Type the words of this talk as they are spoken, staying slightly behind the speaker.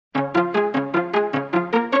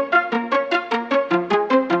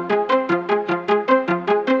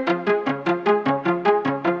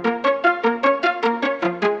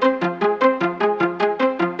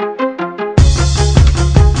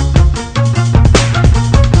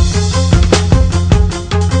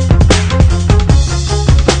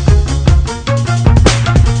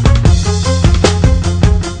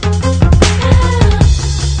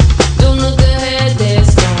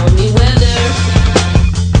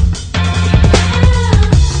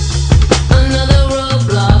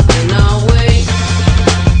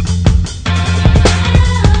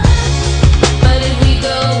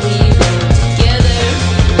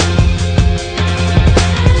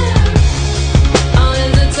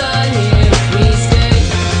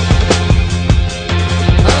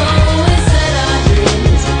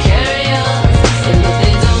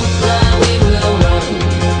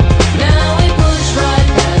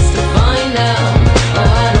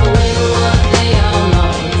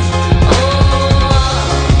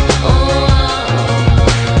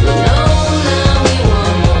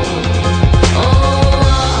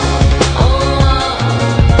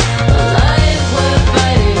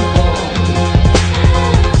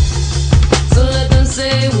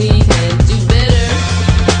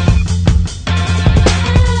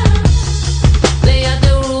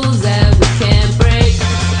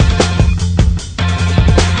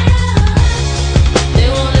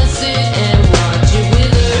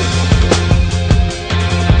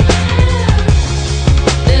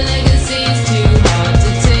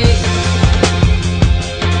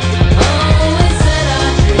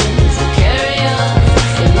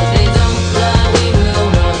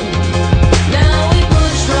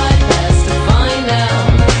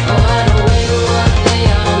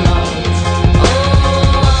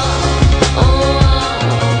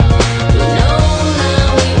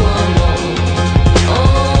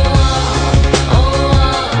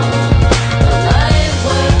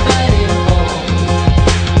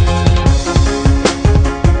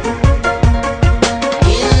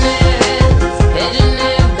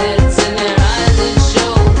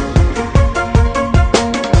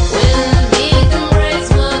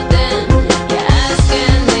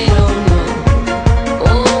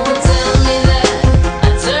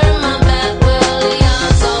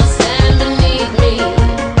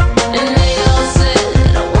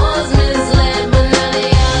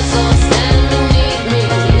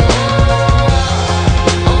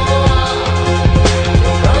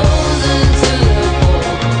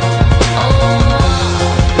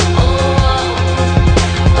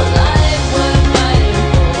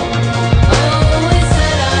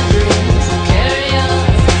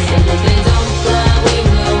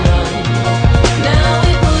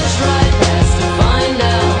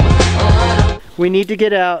need to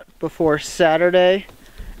get out before Saturday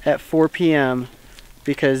at 4 p.m.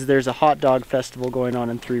 because there's a hot dog festival going on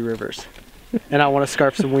in Three Rivers. And I want to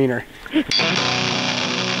scarf some wiener.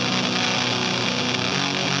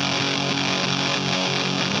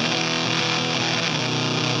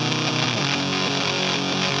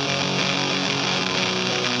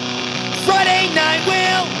 Friday night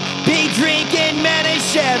we'll be drinking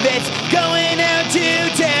Manischewitz, going out to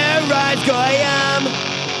terrorize Goyam.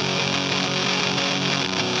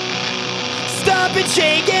 Stomping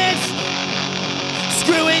shakers,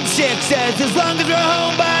 screwing chicks as long as we're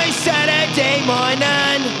home by Saturday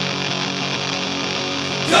morning.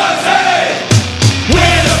 'Cause hey,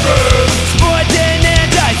 we're the Boux, sporting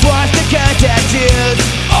and swastika tattoos.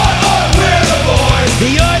 We're the boys,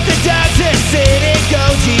 the Orthodox Hasidic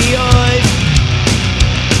OGOs.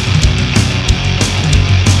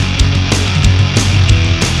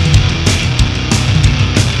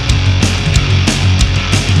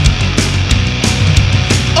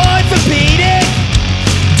 Orthopedic,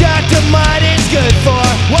 Dr. Martin's good for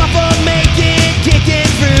waffle making, kicking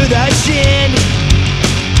through the shin.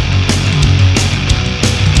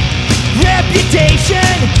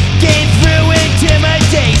 Reputation gained through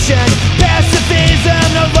intimidation. Pacifism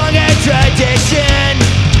no longer tradition.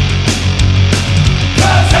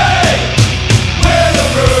 'Cause hey, we're the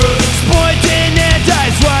Boux, sporting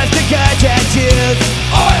anti-swastika tattoos.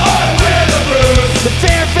 We're the Boux, the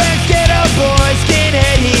Fairfax ghetto boys,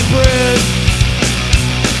 skinhead Hebrews.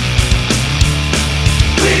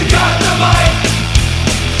 We've got the mic,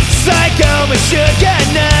 psycho Meshuggah.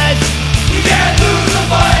 We can't lose the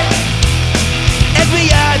fight, and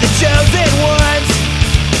we are the chosen ones.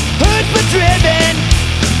 Hood but driven,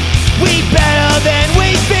 we battle then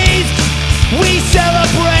we feast. We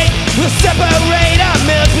celebrate, we'll separate our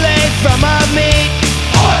milk blades from our meat.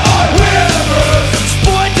 We're the Boux,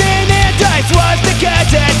 sporting anti-swastika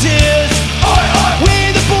tattoos.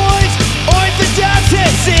 We're the boys, Orthodox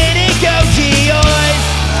Hasidic OGOs.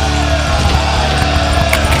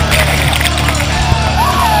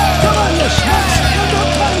 Come on, you schmucks, you're not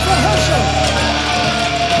playing for Herschel.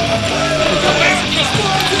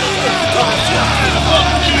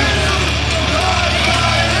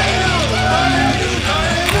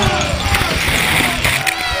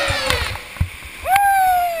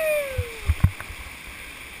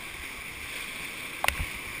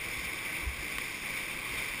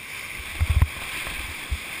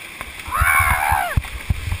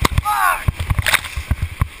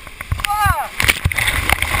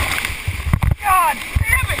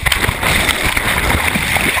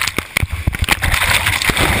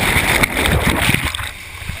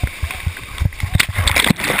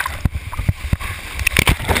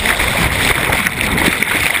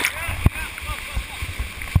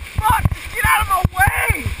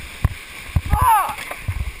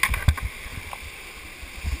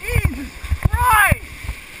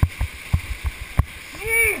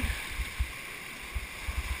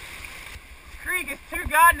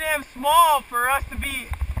 Goddamn small for us to be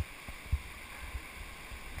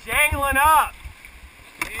jangling up.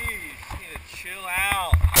 Jeez, you need to chill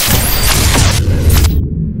out.